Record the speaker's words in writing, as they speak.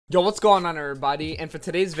Yo, what's going on, everybody? And for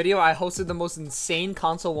today's video, I hosted the most insane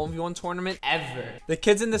console 1v1 tournament ever. The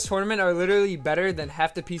kids in this tournament are literally better than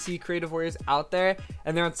half the PC creative warriors out there,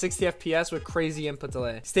 and they're on 60 FPS with crazy input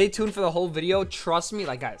delay. Stay tuned for the whole video. Trust me,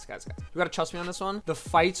 like guys, you gotta trust me on this one. The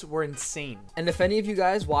fights were insane. And if any of you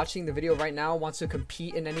guys watching the video right now wants to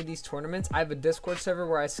compete in any of these tournaments, I have a Discord server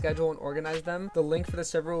where I schedule and organize them. The link for the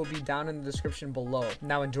server will be down in the description below.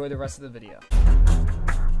 Now enjoy the rest of the video.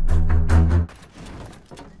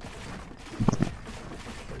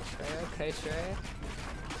 Okay, Trey.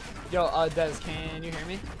 Yo, Des, can you hear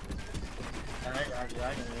me? Alright,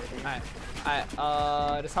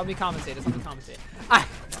 just help me compensate. Alright,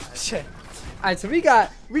 shit. Alright, so we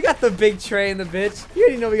got the big Trey in the bitch. You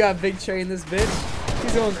already know we got big Trey in this bitch.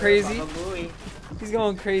 He's going crazy. He's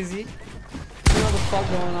going crazy. You know what the fuck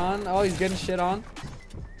going on? Oh, he's getting shit on.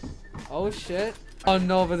 Oh shit. Oh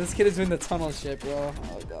no, but this kid is doing the tunnel shit, bro.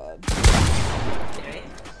 Oh god.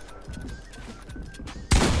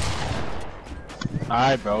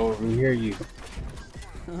 Alright, bro, we hear you.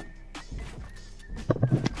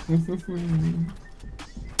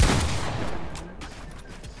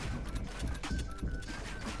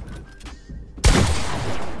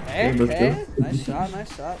 Okay. Nice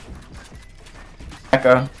shot.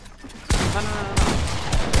 Echo. No.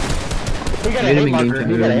 We got a hit marker.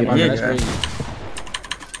 Yeah.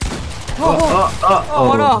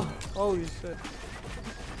 Oh no. Holy shit.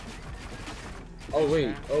 Oh wait.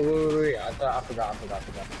 I forgot. Oh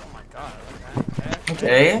my god.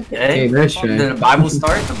 Okay. Nice try. Did the Bible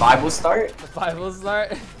start? The Bible start?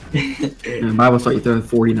 Yeah, Bible start, you throw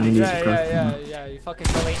 40, 90s across. Yeah. You fucking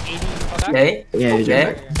go like 80. Okay. Yeah, you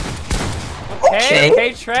Okay.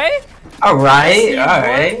 Okay, Trey. Alright,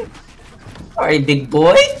 big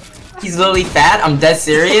boy. He's literally fat. I'm dead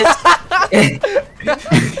serious.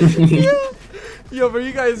 Yo, bro,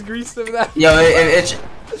 you guys greased him that. Yo, it's.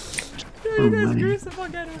 You guys greased the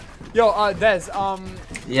fuck out of him. Yo, Des,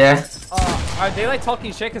 Yeah. are they like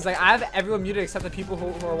talking shit? Cause like I have everyone muted except the people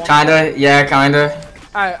who are one. Kinda.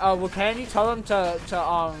 Alright, well, can you tell them to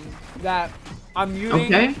that I'm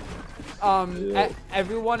muting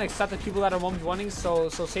everyone except the people that are 1v1ing, so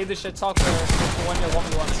save the shit talk for when you're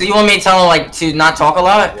 1v1ing. So you want me to tell them like to not talk a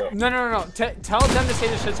lot? No. Tell them to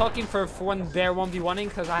save the shit talking for when they're 1v1ing,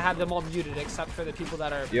 because I have them all muted except for the people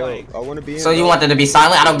that are playing. I want to be in. So you want them to be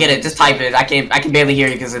silent? I don't get it. Just type it. I can barely hear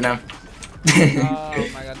you because of them. Oh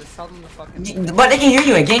my god, just tell them to fucking. But they can hear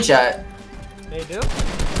you in game chat. They do?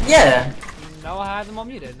 Yeah. No, I have them all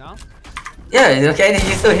muted, no? Yeah, okay, they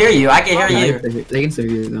can still hear you. I can hear you. They can still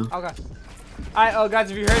hear you though. Okay. Alright, oh guys,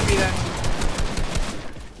 if you heard me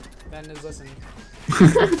then is listening.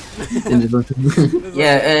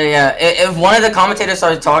 Yeah. If one of the commentators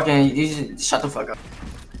started talking, you just shut the fuck up.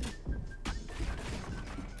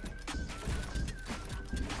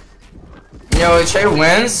 Yo, Trey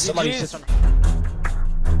wins.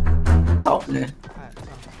 Oh, man.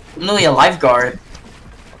 I'm literally a lifeguard.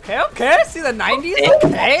 Okay, see the 90s?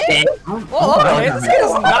 Okay. Okay, this kid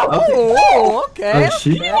is nice. Oh, okay.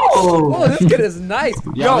 Oh, this kid is nice.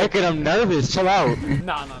 Yo, making him nervous. Chill out.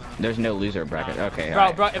 No. There's no loser bracket. Okay.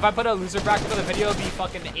 Bro, if I put a loser bracket for the video, it'd be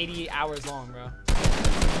fucking 80 hours long, bro.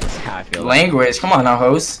 That's how I feel. Language. Come on now,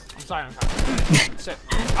 host. I'm sorry. Shit.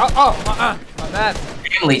 My bad.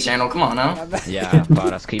 Family channel. Come on now. Yeah,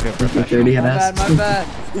 but us keep it professional. My bad.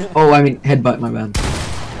 Oh, I mean headbutt, my bad.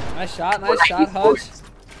 Nice shot, Hutch.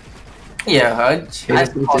 Yeah, Hudge.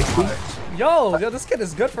 Yo, this kid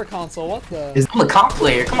is good for console. What the? I'm a comp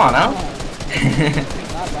player. Come on now.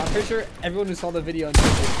 I'm pretty sure everyone who saw the video knows it.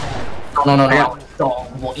 No. That was dog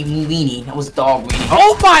weenie. That was dog weenie.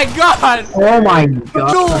 Oh my god! Oh my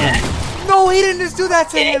god. No, he didn't just do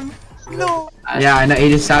that to him. No. Yeah, I know. He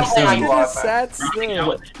just sat still. He just sat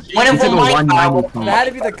still. When it was a 190 That had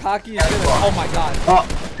to be the cockiest shit. Oh my god. Oh,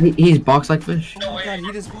 he's boxed like fish. Oh my god,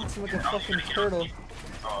 he just beats him like a fucking turtle.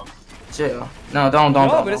 Chill. No, don't. No,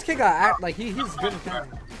 but this kid got act like he's good at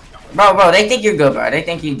counting. Bro, they think you're good, bro. They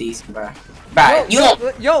think you're decent, bro. Yo.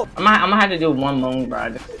 I'm gonna have to do one moon,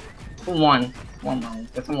 bro. One moon.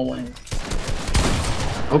 If someone wins.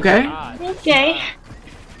 Okay. God. Okay.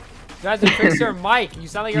 You have to fix your mic. You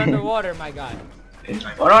sound like you're underwater, my god.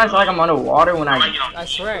 Why do I feel like I'm underwater when I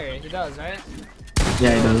swear, he does, right?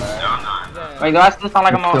 Yeah, he does. Yeah. Wait, do I still sound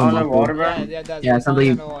like I'm underwater, bro? Yeah, it sounds like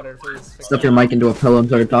you underwater, please. stuffed your mic into a pillow and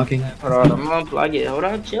started talking. Hold on, I'm gonna plug it. Hold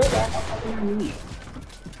on, chill.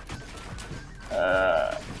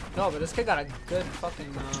 No, but this kid got a good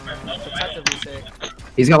fucking protective retake.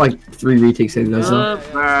 He's got like 3 retakes in those.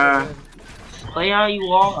 Play how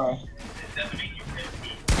you are.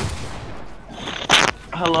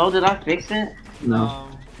 Hello, did I fix it? No.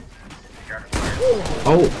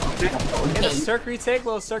 Oh, Get a circ retake,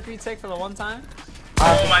 little circ retake for the one time.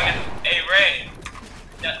 Oh my god. Hey, Ray.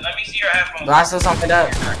 Let me see your headphones. Do I still something up?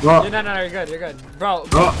 well, No, you're good, you're good. Bro.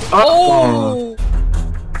 oh.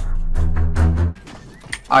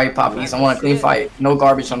 Alright, Poppies, I want a clean fight. No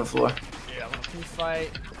garbage on the floor. Yeah, I want a clean fight.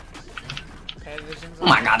 Okay, vision's Oh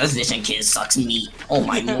my god, this Vision kid sucks meat. Oh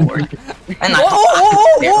my lord. And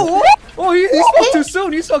Oh, you spoke too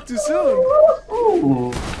soon, you spoke too soon.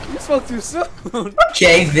 Ooh. You spoke too soon.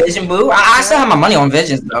 Okay, Vision boo. I still have my money on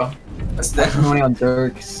Visions though. That's the Only on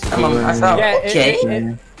Dirks. I thought, Yeah, okay.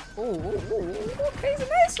 Yeah. Okay, he's a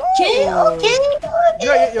nice one.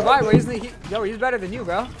 You're right, bro. He's better than you,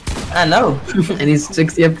 bro. I know. And he's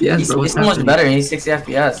 60 FPS, He's, bro. he's so much better and he's 60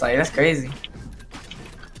 FPS. Like, that's crazy.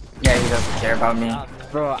 Yeah, he doesn't care about me.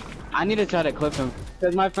 Bro, I need to try to clip him.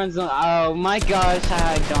 Because my friends don't. Oh my gosh,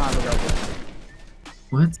 I don't have a grappler.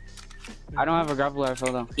 What? I don't have a grappler, I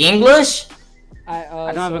feel though. English? I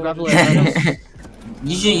don't have a grappler.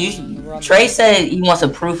 You should. Trey said he wants to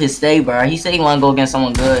prove his stay, bro. He said he want to go against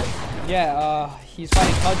someone good. Yeah, he's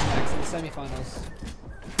fighting Cudge next in the semifinals.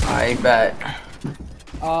 I bet.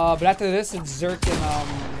 But after this, it's Zerk and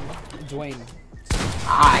Dwayne.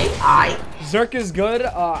 Zerk is good.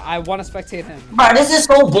 I want to spectate him. Bro, this is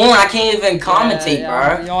so boring. I can't even commentate,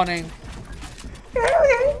 I'm yawning.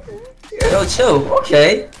 Yo, chill.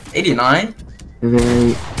 Okay. 89.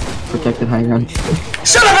 Very protected high ground.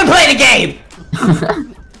 Shut up and play the game! Oh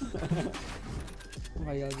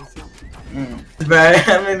my god, this is... Bro,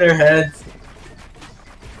 I'm in their heads.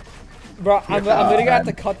 Bro, I'm literally gonna have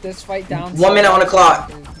to cut this fight down. 1 minute on the clock.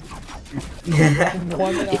 1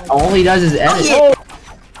 minute. All he does is edit. Oh, yeah.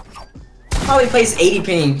 Probably plays 80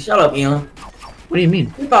 ping. Shut up, Ian. What do you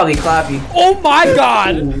mean? He probably clap you. Oh my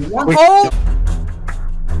god! What? Oh!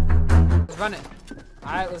 Let's run it.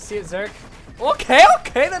 Alright, let's see it, Zerk. Okay,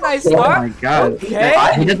 the nice Oh start. my god. Okay.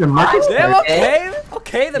 He doesn't mark his Damn, start.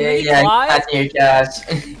 okay, the mini Yeah, fly. catching your cash.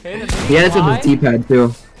 Okay, the mini He edits with fly. his D-pad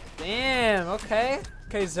too. Damn, okay,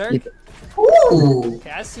 Zerk. Ooh.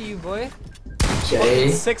 Okay, I see you, boy. Okay.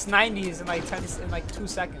 690s in like 2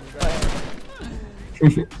 seconds, bro.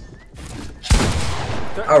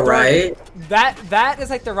 Alright. That is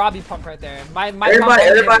like the Robbie pump right there.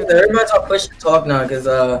 Everybody's all push to talk now because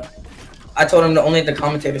I told him that only the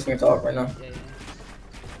commentators can talk right now.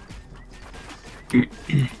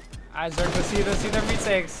 Alright, Zerk, let's see them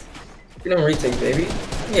retakes. You don't retake, baby.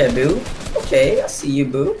 Yeah, boo. Okay, I see you,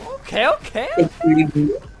 boo. Okay. Hey,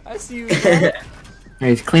 boo. I see you. Yeah,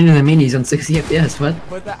 he's cleaner than me and he's on 60 FPS, what?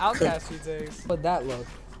 But the outcast retakes. How'd that look?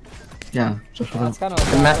 Yeah, just That's kind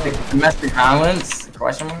of Domestic violence?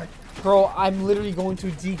 Question mark? Bro, I'm literally going to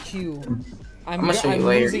DQ. I'm gonna show you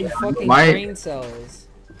later. losing fucking Why- brain cells.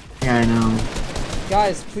 Yeah, I know.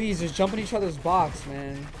 Guys, please, just jump in each other's box,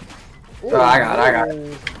 man. Oh, I got it.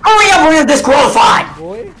 Ooh, Hurry up, we're disqualified!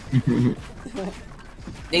 boy.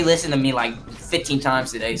 They listened to me like 15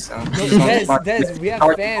 times today, so. Des, we have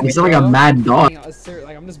fans. He's like a bro. mad dog.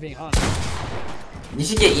 Like, I'm just being honest. You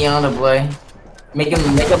should get Ian to play. Make him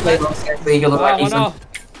play low so he can look like he's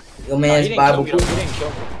your man's Bible.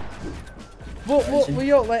 Well,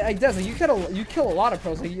 yo, like Des, like, you kill a lot of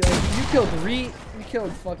pros. Like, you killed Reet, you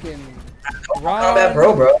killed fucking Not bad,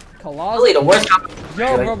 bro. Colossus. Really, the worst.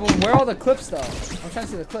 Yo, bro, but where are all the clips though? I'm trying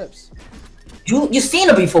to see the clips. You seen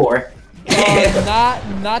it before?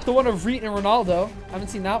 Not the one of Reet and Ronaldo. I haven't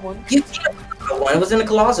seen that one. You seen the one? It was in the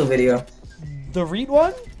Colossal video. The Reet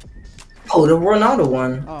one? Oh, the Ronaldo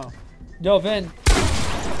one. Oh. Yo, Vin. Yeah.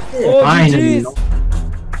 Oh, Finally. GG's.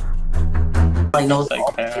 I know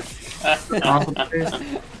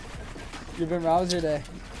You've been how was your day?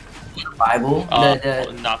 Bible.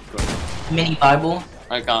 The Not good. mini Bible.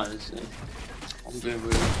 I can't see. I'm doing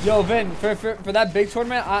weird. Yo, Vin, for that big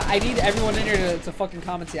tournament, I need everyone in here to fucking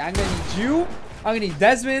commentate. I'm gonna need you. I'm gonna need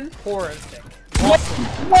Desmond. Horrific.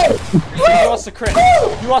 You also Chris.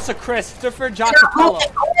 You also Christopher John Capello.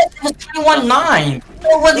 It was 21-9. It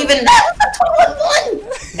wasn't even that.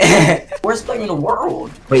 It was 21-1. Worst player in the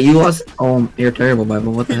world. Wait, you lost? Oh, you're terrible,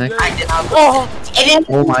 Bible. What the heck? I did not.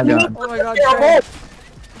 Oh my god. Oh my god, terrible.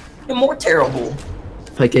 You're more terrible.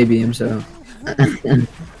 Play KBM, so.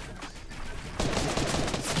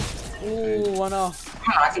 Ooh, 1-0.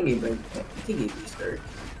 I think he beat these third.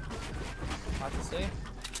 Hard to say.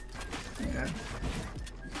 Yeah.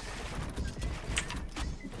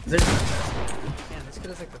 Man, this kid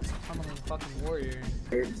is like the tunneling fucking warrior.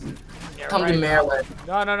 Come to Maryland.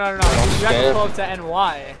 No. You have to pull up to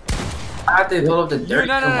NY. I have to pull up the dirt.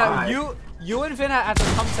 No. You and Vin have to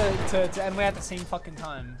come to NY at the same fucking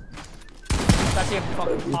time. That's even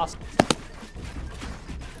fucking possible.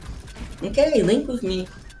 Okay, link with me.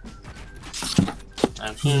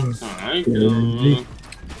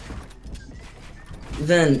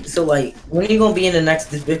 Then, so like, when are you gonna be in the next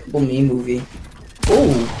Despicable Me movie?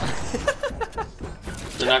 Ooh.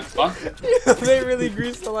 The next one? They really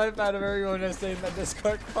greased the life out of everyone that's saying that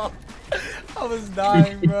Discord call. I was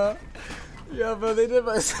dying, bro. Yeah, bro, they did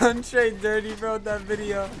my son straight dirty, bro, in that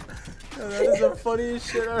video. Yo, that is the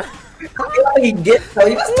funniest shit ever. He did, bro.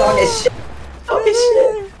 He was talking shit. Talking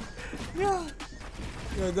shit. Yeah.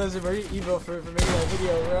 Yo, those are very evil for making that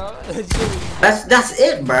video, bro. That's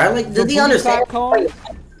it, bro. Like, did he understand? Cone?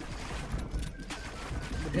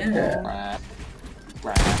 Yeah.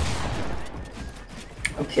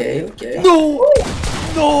 Okay, okay. No!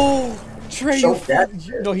 No! Trey, Choked that.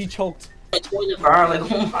 no, he choked. Bro, like,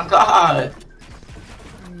 oh my god.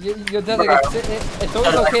 It's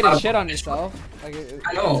always okay to shit on yourself. Like,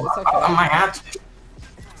 I know. It's okay. I might have to.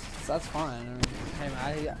 So that's fine. I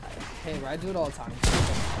mean, hey, man, I do it all the time.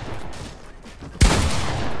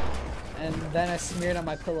 And then I smear it on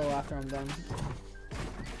my pillow after I'm done.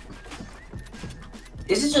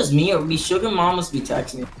 Is it just me or be sugar mamas be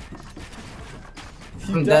texting me?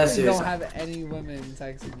 You That's definitely serious. don't have any women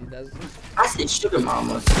texting you, does it? I said sugar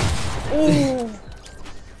mamas. Ooh!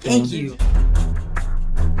 Thank you.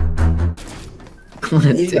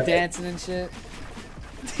 He's dancing and shit.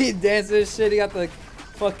 He dancing and shit. He got the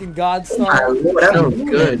fucking God star. So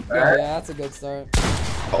good. Yeah, that's a good start.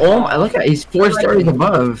 Oh my, look at he's 4 stories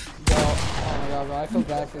above. Yo, oh my god, bro, I feel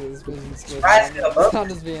bad for this business kid. Right above. I'm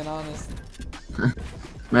just being honest.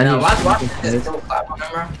 Man, Now, he's- watch this. Still clap on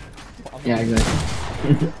camera. Yeah,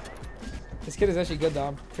 exactly. This kid is actually good though.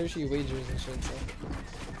 I'm pretty sure he wagers and shit. So.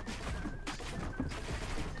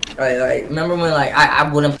 Like, remember when like I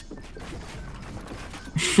wouldn't.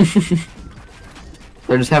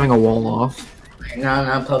 They're just having a wall off.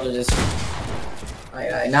 Now puzzle just.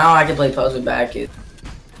 Like, now I can play puzzle with bad kids.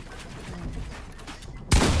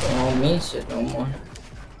 Don't mean shit no more.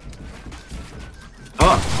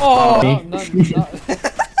 Oh, me. no,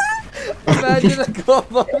 imagine a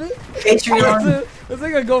GoFundMe. Patreon. Let's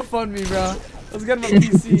make a GoFundMe, bro. Let's get him a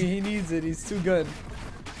PC. He needs it. He's too good.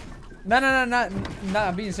 No,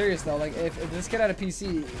 I'm being serious though. Like, if this kid had a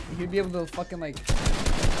PC, he'd be able to fucking like.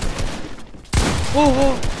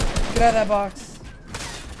 Whoa! Get out of that box.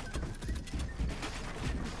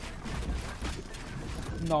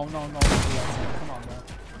 No, don't do that, son. Come on, bro.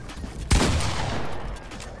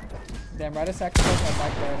 Damn, right, I sacrificed my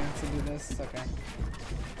back there to do this. It's okay.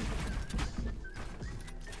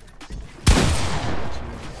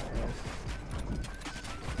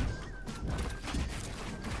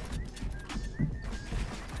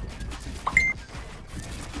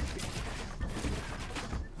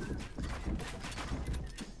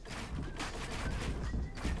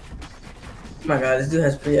 Oh my god, this dude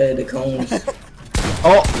has pre-edited cones.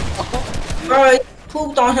 Oh, Bro, he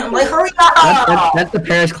pooped on him. Like, hurry that's, up! that's the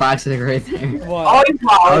Paris classic right there. What? Oh, you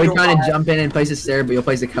Oh, you're trying to jump in and place a stair, but you'll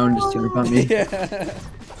place a cone just to above me. Yeah.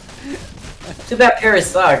 Too bad Paris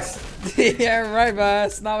sucks. Yeah, right, but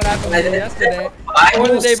that's not what happened to me yesterday. Or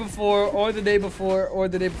the day before, or the day before, or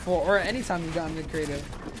the day before, or anytime you got into creative.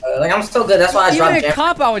 Like, I'm still good. That's why I dropped Even Jam. a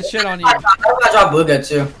comp I would shit on you. That's why I dropped Booga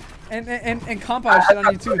too. And comp I would shit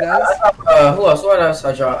on you too, Daz. Who else? What else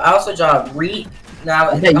I dropped? I also dropped Reed.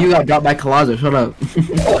 Now, Yeah, you got dropped by Colazzo, shut up.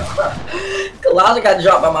 Kalazza got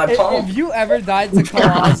dropped by my palm. If you ever died to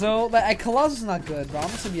Colazzo, like Colazzo's not good, bro. I'm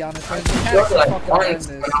just gonna be honest. His mechanics are Like, fucking once horrendous.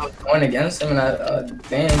 when I was going against him in that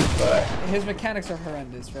thing, but His mechanics are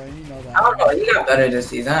horrendous, bro. You know that. I don't know. He got better this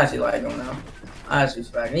season. I actually like him now. I actually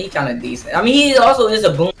respect him. He kind of decent. I mean, he also is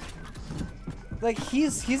a boom. Like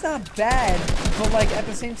he's not bad, but like at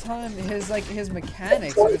the same time, his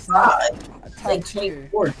mechanics are just not top Like tier.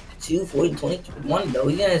 24, 2, 40, 21 though.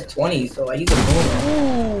 He's in his 20s, so like he's a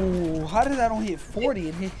boomer. Ooh, how did that only hit 40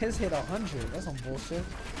 and his hit 100? That's some bullshit.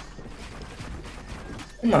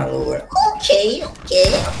 Oh my lord. Okay. I'm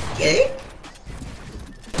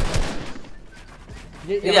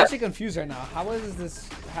Yeah. actually confused right now. How is this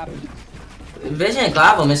happening? Vision and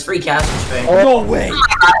Glavom is free cash for trade. No way! Oh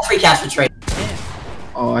my god, it's free cash for trade.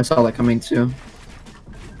 Oh, I saw that coming too.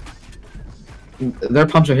 Their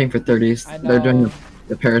pumps are hitting for 30s. I They're doing know.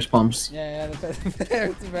 the Paris pumps. Yeah, the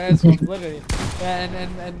Paris ones, literally. Yeah,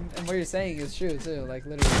 and what you're saying is true too, like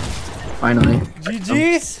literally. Finally.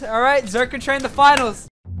 GG's! Alright, Zerker trained the finals!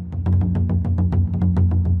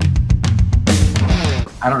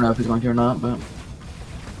 I don't know if he's going to or not, but. But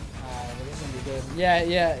this is gonna be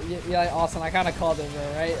good. Yeah, Austin, I kinda called it, bro,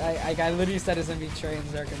 right? I literally said it's gonna be Trey and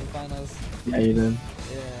Zerk in the finals. Yeah, you did.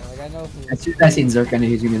 Yeah, like I know who. As soon as I seen Zerk, I knew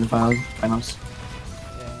he's going to be in the finals.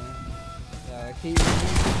 Yeah, like he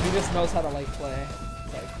just knows how to like play.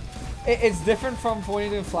 Like, It's different from when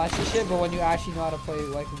you're doing flashy shit, but when you actually know how to play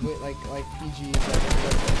like PG.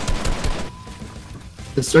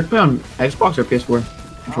 Does Cirque play on Xbox or PS4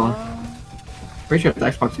 controller? Pretty sure it's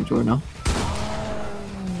Xbox controller, no?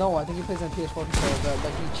 No, I think he plays on PS4 controller, but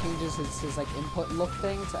like he changes his like input look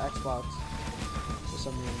thing to Xbox for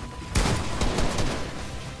some reason.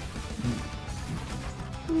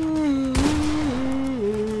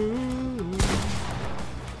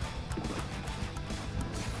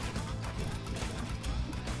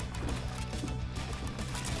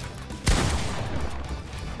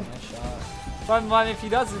 Nice shot. But if he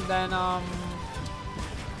doesn't, then I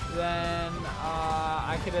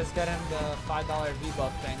could just get him the $5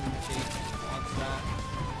 V-Buck thing if he wants that.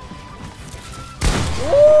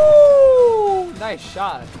 Woo! Nice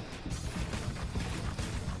shot.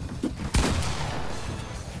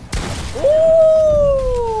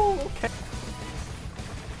 Woo! Okay.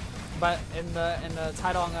 But in the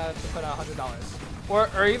title, I'm gonna put $100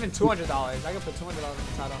 or even $200. I could put $200 in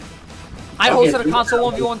the title. I hosted a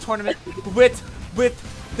console 1v1 tournament with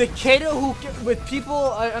the kid who with people.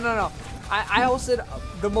 No. I hosted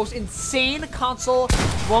the most insane console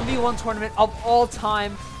 1v1 tournament of all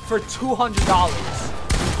time for $200.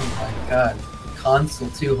 Oh my god. Console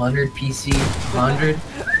 200, PC 100.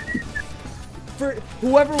 For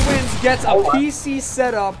whoever wins gets a PC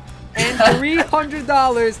setup and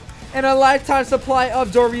 $300 and a lifetime supply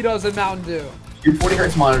of Doritos and Mountain Dew. Your 40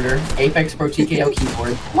 Hz monitor, Apex Pro TKO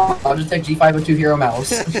keyboard, Logitech G502 Hero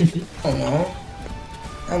mouse. Oh no.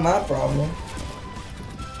 Not my problem.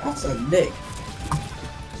 That's a dick.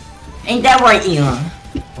 Ain't that right, Elon?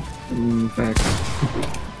 Facts.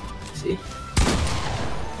 See?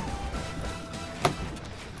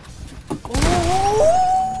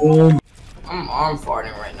 Oh. I'm arm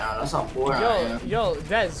farting right now. That's how bored I am. Yo,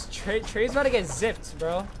 Dez, Trey's about to get zipped,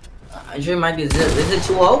 bro. I sure it might be zip. Is it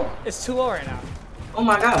 2-0? It's 2-0 right now. Oh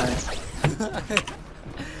my god.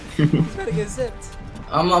 He's about to get zipped.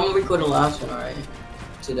 I'm gonna record the last one, alright?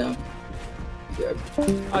 To them. Good.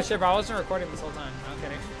 Oh shit, bro! I wasn't recording this whole time. I'm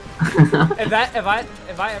kidding. if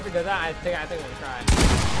I ever did that, I think we'll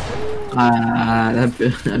try.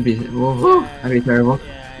 That'd be whoa, that'd be terrible.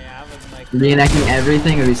 Yeah, I was like Reenacting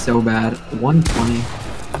everything would be so bad. 120.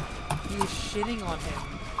 he was shitting on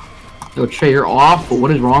him. Yo, Trey, you're awful.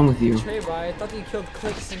 What is wrong with you? Trey, bro, I thought you killed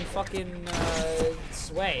Clix and fucking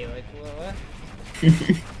Sway. Like what?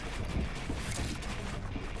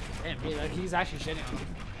 Damn, dude, like, he's actually shitting on him.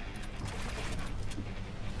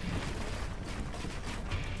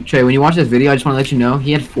 Trey, when you watch this video, I just want to let you know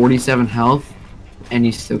he had 47 health, and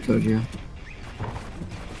he still killed you.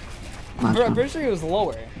 Bro, I'm pretty sure he was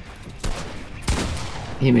lower.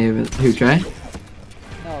 He may have been. Who, Trey?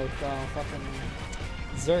 No, fucking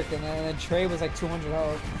Zerk, and then Trey was like 200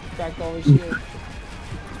 health. Cracked all his shit.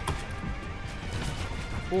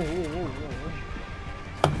 Ooh.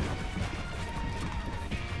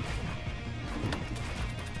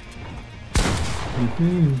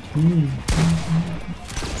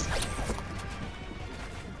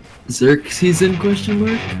 Zerk season question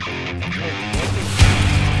mark?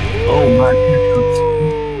 Oh my god.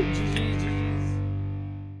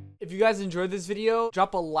 If you guys enjoyed this video,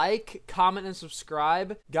 drop a like, comment, and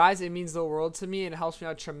subscribe. Guys, it means the world to me and it helps me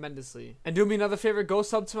out tremendously. And do me another favor, go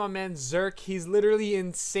sub to my man Zerk. He's literally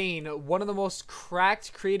insane. One of the most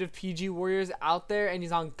cracked creative PG warriors out there, and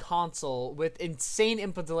he's on console with insane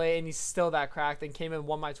input delay, and he's still that cracked and came and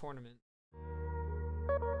won my tournament.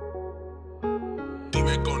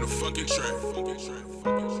 Back on the fucking track.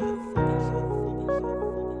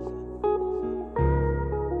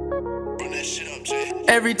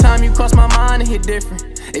 Every time you cross my mind, it hit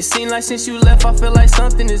different. It seems like since you left, I feel like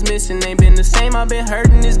something is missing. Ain't been the same, I've been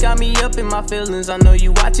hurting. It's got me up in my feelings. I know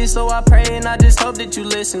you watch it, so I pray and I just hope that you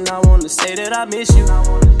listen. I wanna say that I miss you.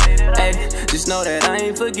 Hey, just know that I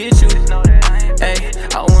ain't forget you. Hey,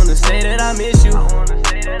 I wanna say that I miss you.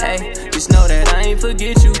 Hey, just know that I ain't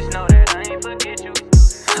forget you.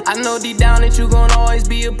 I know deep down that you gon' always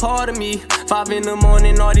be a part of me. 5 in the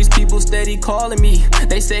morning, all these people steady calling me.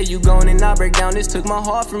 They say you gone and I break down, this took my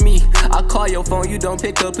heart from me. I call your phone, you don't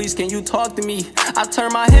pick up, please can you talk to me? I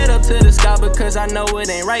turn my head up to the sky because I know it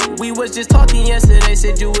ain't right. We was just talking yesterday,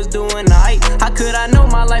 said you was doing alright. How could I know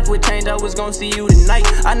my life would change, I was gon' see you tonight.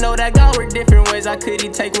 I know that God work different ways, I could he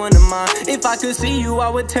take one of mine. If I could see you, I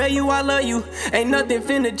would tell you I love you. Ain't nothing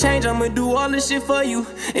finna change, I'ma do all this shit for you.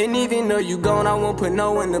 And even though you gone, I won't put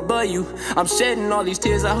no one above you. I'm shedding all these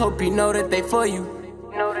tears, I hope you know that they for you.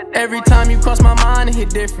 Every time you cross my mind, it hit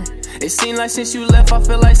different. It seems like since you left, I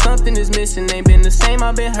feel like something is missing. Ain't been the same,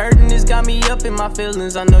 I've been hurting, it's got me up in my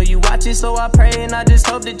feelings. I know you watch it, so I pray and I just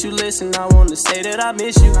hope that you listen. I wanna say that I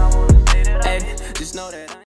miss you. Hey, just know that